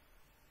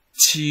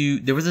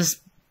there was this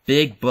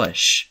big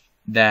bush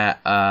that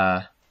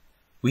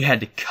we had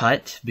to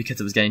cut because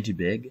it was getting too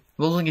big.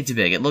 Well, it wasn't getting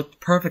too big, it looked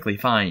perfectly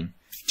fine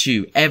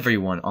to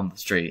everyone on the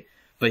street,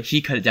 but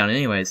he cut it down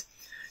anyways.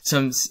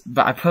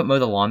 But I put mow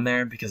the lawn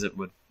there because it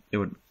would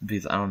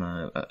because I don't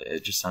know,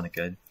 it just sounded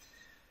good.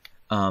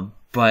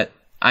 But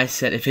I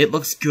said, if it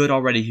looks good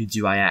already, who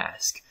do I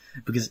ask?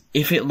 Because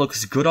if it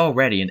looks good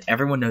already and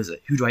everyone knows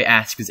it, who do I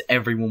ask? Because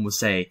everyone will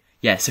say,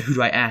 yeah, so who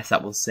do I ask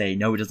that will say,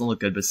 no, it doesn't look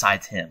good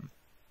besides him.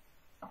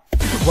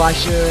 Why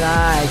should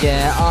I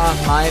get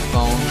off my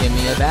phone? Give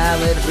me a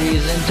valid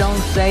reason, don't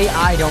say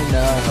I don't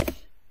know.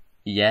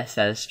 Yes,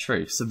 that is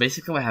true. So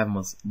basically what happened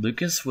was,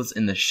 Lucas was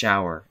in the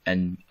shower,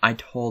 and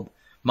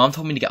Mom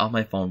told me to get off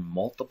my phone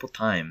multiple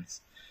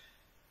times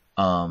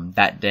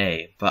that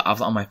day, but I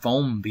was on my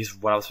phone because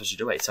of what I was supposed to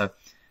do it. So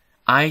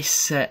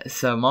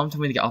Mom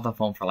told me to get off the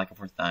phone for like a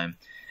 4th time,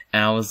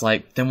 and I was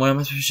like, then what am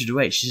I supposed to do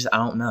it? She said, I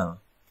don't know.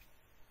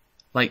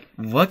 Like,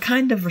 what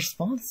kind of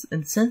response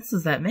and sense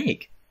does that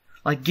make?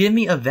 Like, give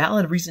me a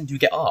valid reason to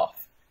get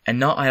off, and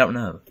not I don't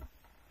know.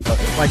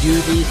 Why do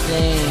these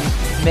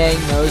things make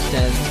no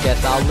sense?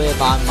 Guess I'll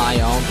live on my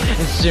own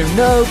and soon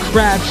no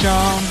crap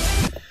shown.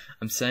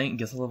 I'm saying,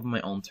 guess I'll live on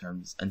my own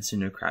terms and soon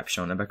no crap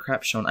shown. And by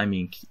crap shown, I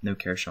mean no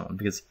care shown,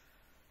 because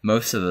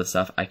most of the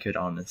stuff I could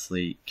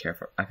honestly care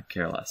for. I could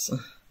care less.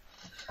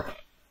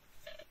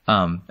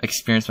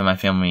 Experienced by my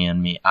family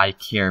and me, I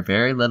care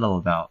very little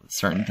about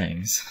certain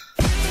things.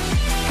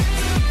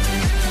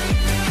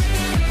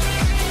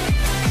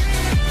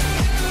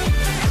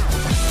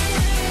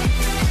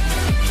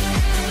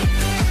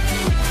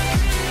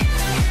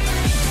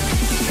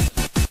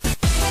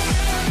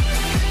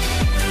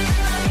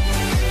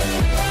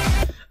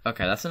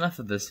 Okay, that's enough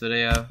of this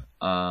video.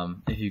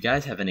 If you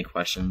guys have any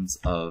questions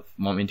of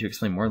want me to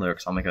explain more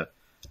lyrics, I'll make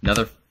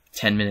another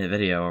 10-minute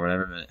video or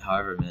whatever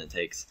however minute it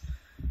takes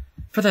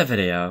for that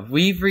video.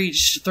 We've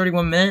reached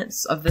 31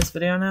 minutes of this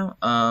video now.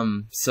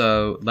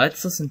 So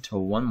let's listen to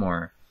one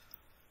more.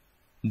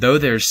 Though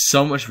there's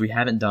so much we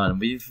haven't done,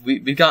 we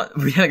haven't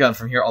gotten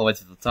from here all the way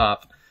to the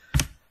top.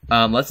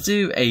 Let's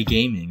do a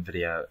gaming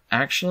video.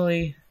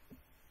 Actually,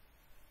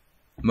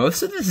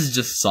 most of this is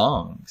just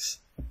songs.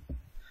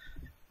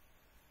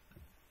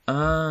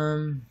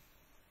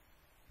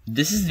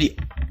 This is the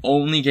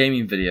only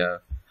gaming video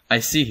I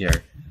see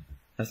here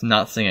that's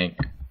not singing.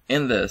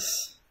 In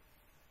this,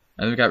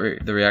 and we've got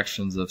the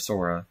reactions of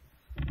Sora.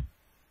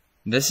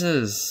 This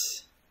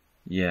is,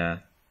 yeah,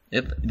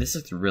 this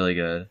looks really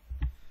good.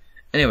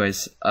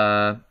 Anyways,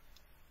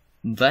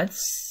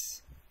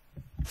 let's,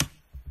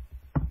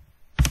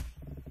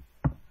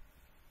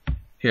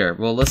 here,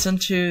 we'll listen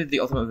to the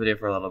ultimate video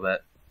for a little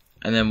bit,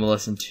 and then we'll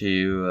listen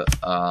to,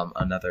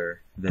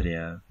 another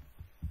video.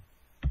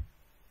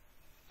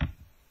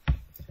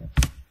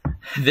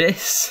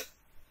 This,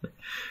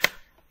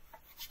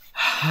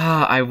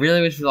 I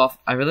really wish we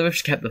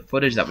kept the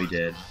footage that we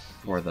did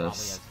for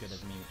this.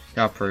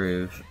 Gotta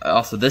prove.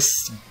 Also,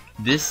 this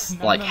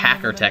like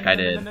hacker tech I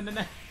did.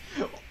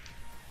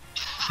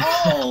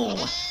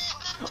 Oh!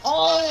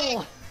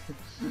 Oh!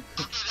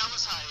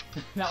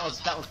 that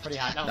was pretty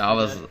high. That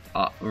was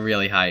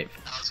really hype.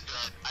 That was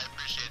good. I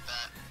appreciate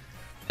that.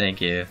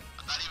 Thank you.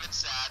 I'm not even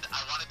sad.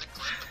 I wanted to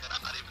clip, but then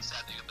I'm not even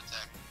sad to get the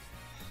tech.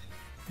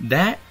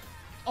 That.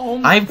 Oh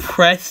my. I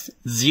pressed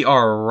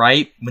ZR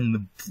right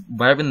when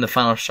the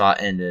final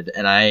shot ended,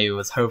 and I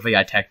was hoping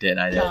I teched it, and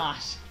I did.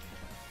 Gosh.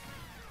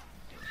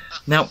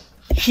 Now,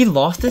 he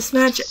lost this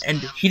match, and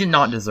he did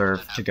not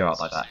deserve to go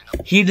out like that.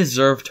 He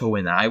deserved to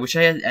win that. I wish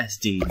I had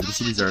SD, because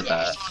he deserved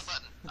that.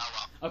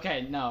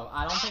 Okay, no,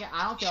 I don't feel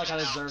like I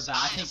deserve that.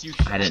 I think you.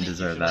 I didn't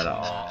deserve that at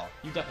all.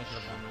 You definitely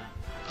should have won that.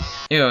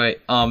 Anyway,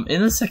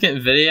 in the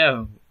second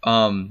video,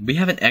 we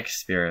have an X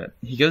spirit.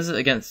 He goes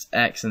against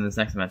X in this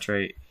next match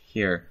right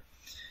here.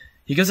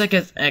 He goes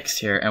against X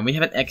here, and we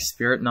have an X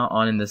spirit not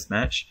on in this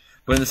match.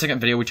 But in the second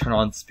video, we turn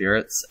on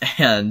spirits,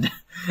 and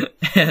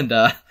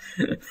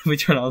we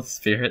turn on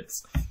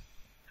spirits,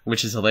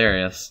 which is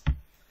hilarious.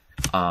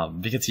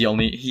 Because he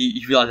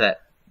realized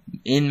that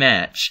in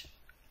match,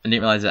 and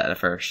didn't realize that at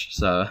first.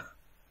 So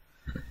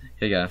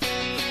here you go.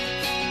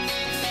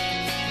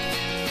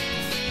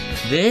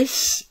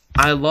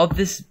 I love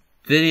this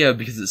video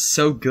because it's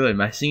so good.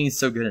 My singing's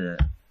so good in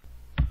it.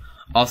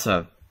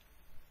 Also,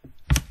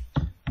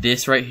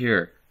 this right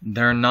here,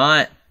 they're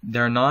not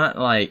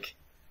like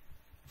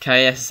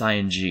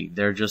KSING.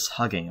 They're just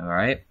hugging,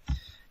 alright?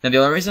 Now, the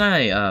only reason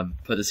I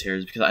put this here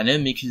is because I know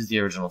Miku's the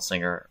original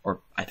singer,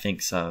 or I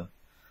think so.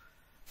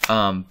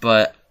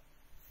 But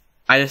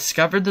I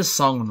discovered this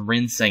song when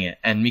Rin sang it,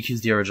 and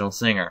Miku's the original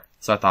singer.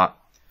 So I thought,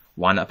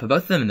 why not put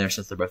both of them in there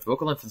since they're both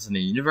vocal infants in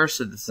the universe,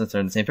 since they're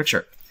in the same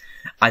picture?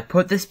 I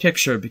put this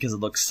picture because it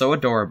looks so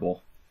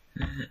adorable.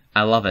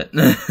 I love it.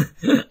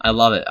 I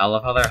love it. I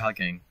love how they're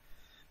hugging.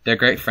 They're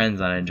great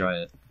friends, and I enjoy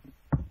it.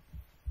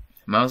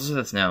 I'll do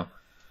this now.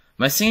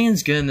 My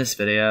singing's good in this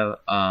video.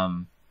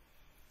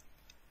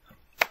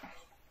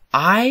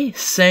 I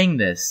sang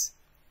this.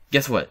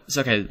 Guess what? It's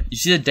okay. You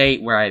see the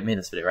date where I made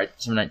this video, right?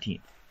 December 19th.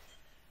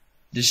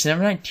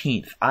 December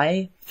 19th,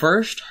 I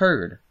first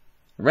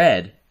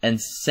read,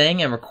 and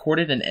sang and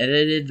recorded and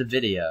edited the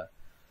video.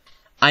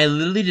 I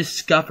literally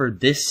discovered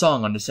this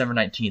song on December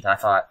 19th.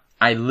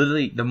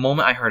 The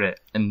moment I heard it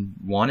and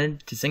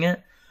wanted to sing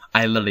it,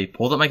 I literally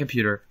pulled up my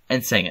computer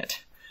and sang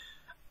it.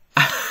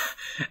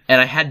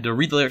 And I had to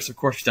read the lyrics, of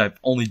course, because I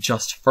only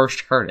just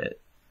first heard it,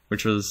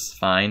 which was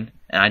fine,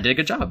 and I did a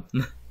good job.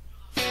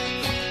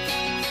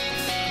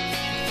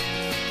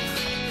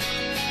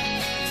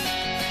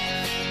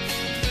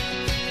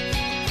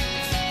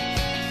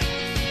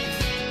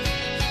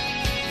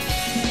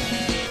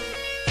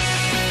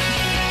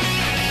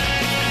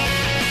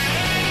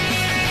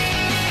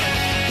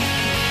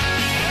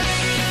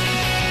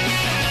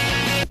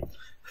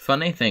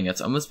 Funny thing,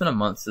 it's almost been a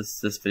month since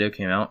this video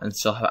came out, and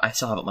I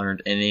still haven't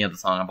learned any of the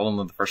song. I've only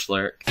learned the first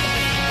lyric.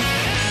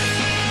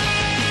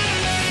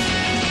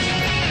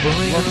 When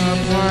we come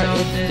apart,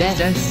 it's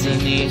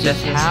destiny,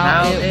 just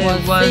how it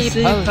was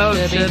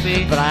supposed to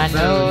be. But I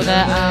know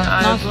that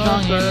I'm not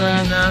strong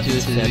enough to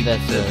accept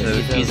that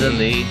so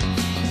easily.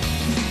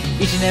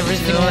 Each and every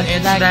single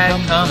answer that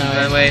comes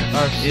my way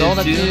are sold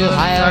up too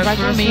high a price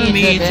for me to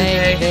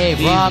pay. They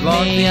robbed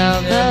me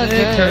of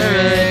the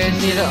courage to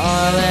see it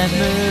all and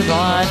move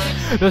on.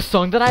 The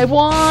song that I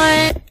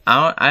want.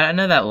 I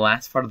know that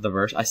last part of the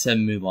verse. I said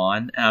move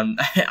on.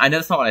 I know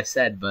that's not what I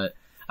said, but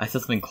I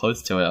said something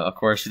close to it. Of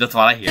course, that's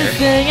what I hear.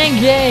 Sing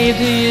and gave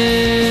to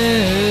you.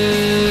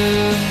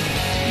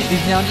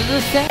 These now just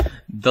a set.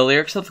 The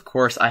lyrics of the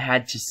chorus I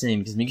had to sing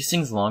because Mika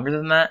sings longer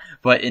than that,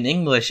 but in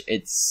English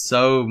it's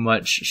so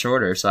much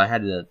shorter, so I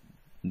had to.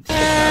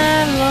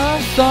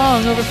 Love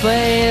song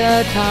overplay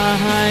a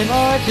time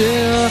or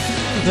two.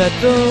 Let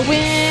the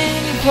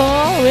wind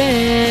blow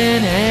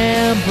in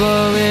and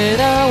blow it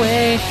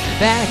away.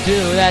 Back to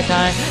that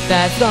time,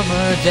 that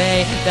summer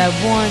day, that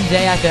one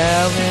day I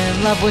fell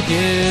in love with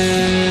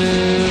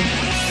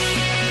you.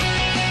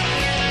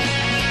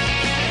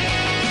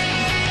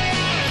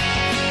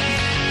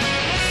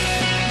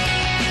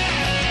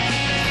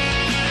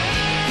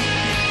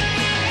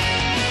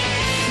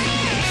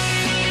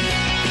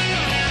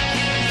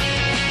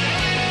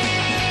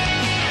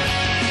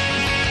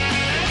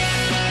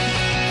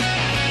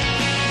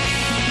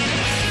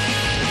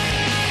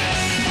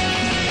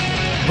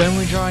 When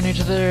we draw near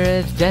each other,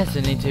 it's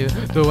destiny to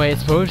the way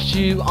it's supposed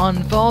to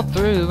unfold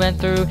through and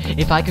through.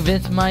 If I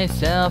convinced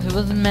myself it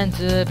was meant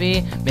to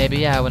be,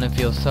 maybe I wouldn't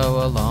feel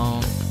so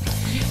alone.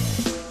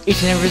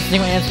 Each and every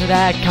single answer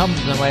that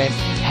comes my way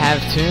have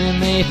too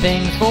many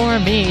things for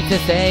me to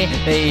say.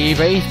 They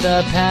erase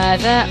the path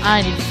that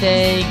I need to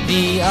take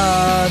the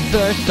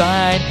other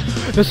side.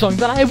 The song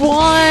that I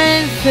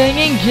once sang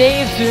and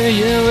gave to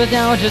you is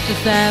now just a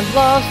sad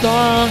love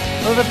song,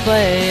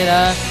 overplayed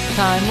a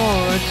time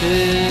or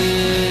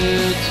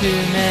two,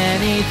 too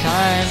many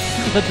times.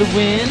 Let the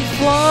winds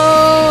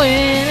blow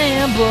in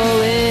and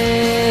blow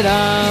it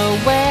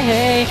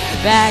away.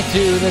 Back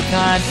to the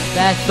time,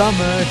 that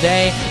summer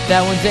day,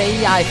 that one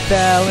day I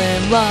fell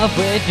in love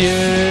with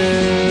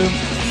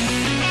you.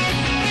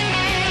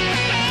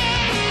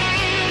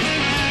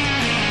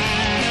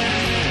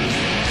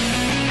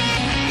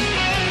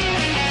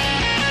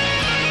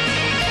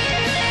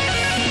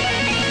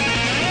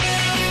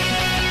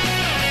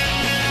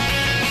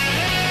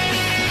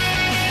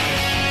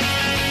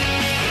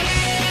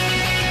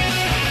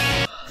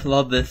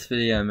 Love this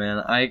video,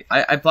 man.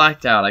 I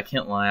blacked out. I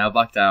can't lie. I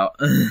blacked out.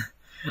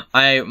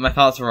 My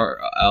thoughts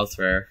were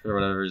elsewhere for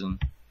whatever reason.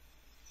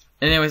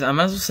 Anyways, I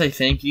might as well say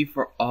thank you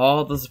for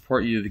all the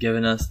support you've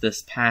given us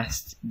this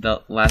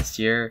last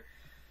year.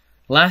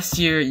 Last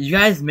year, you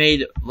guys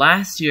made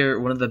last year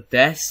one of the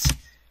best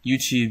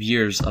YouTube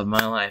years of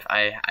my life.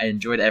 I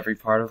enjoyed every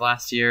part of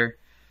last year.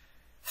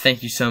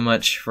 Thank you so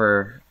much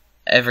for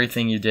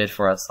everything you did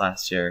for us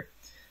last year.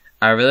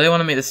 I really want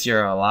to make this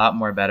year a lot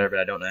more better, but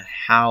I don't know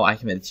how I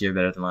can make this year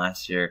better than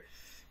last year.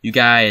 You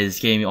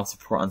guys gave me all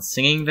support on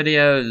singing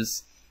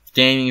videos,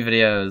 gaming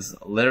videos,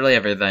 literally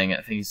everything.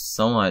 Thank you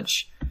so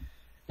much.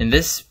 In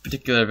this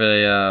particular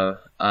video,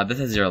 this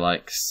has 0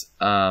 likes,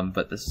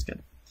 but this is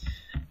good.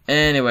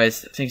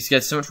 Anyways, thanks you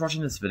guys so much for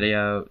watching this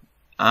video.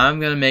 I'm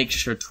going to make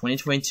sure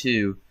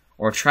 2022,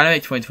 or try to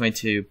make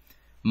 2022,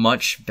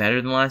 much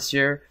better than last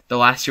year. The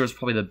last year was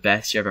probably the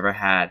best year I've ever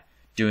had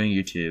doing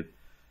YouTube.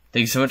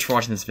 Thank you so much for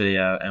watching this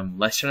video, and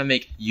let's try to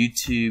make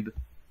YouTube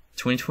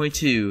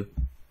 2022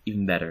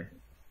 even better.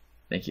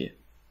 Thank you.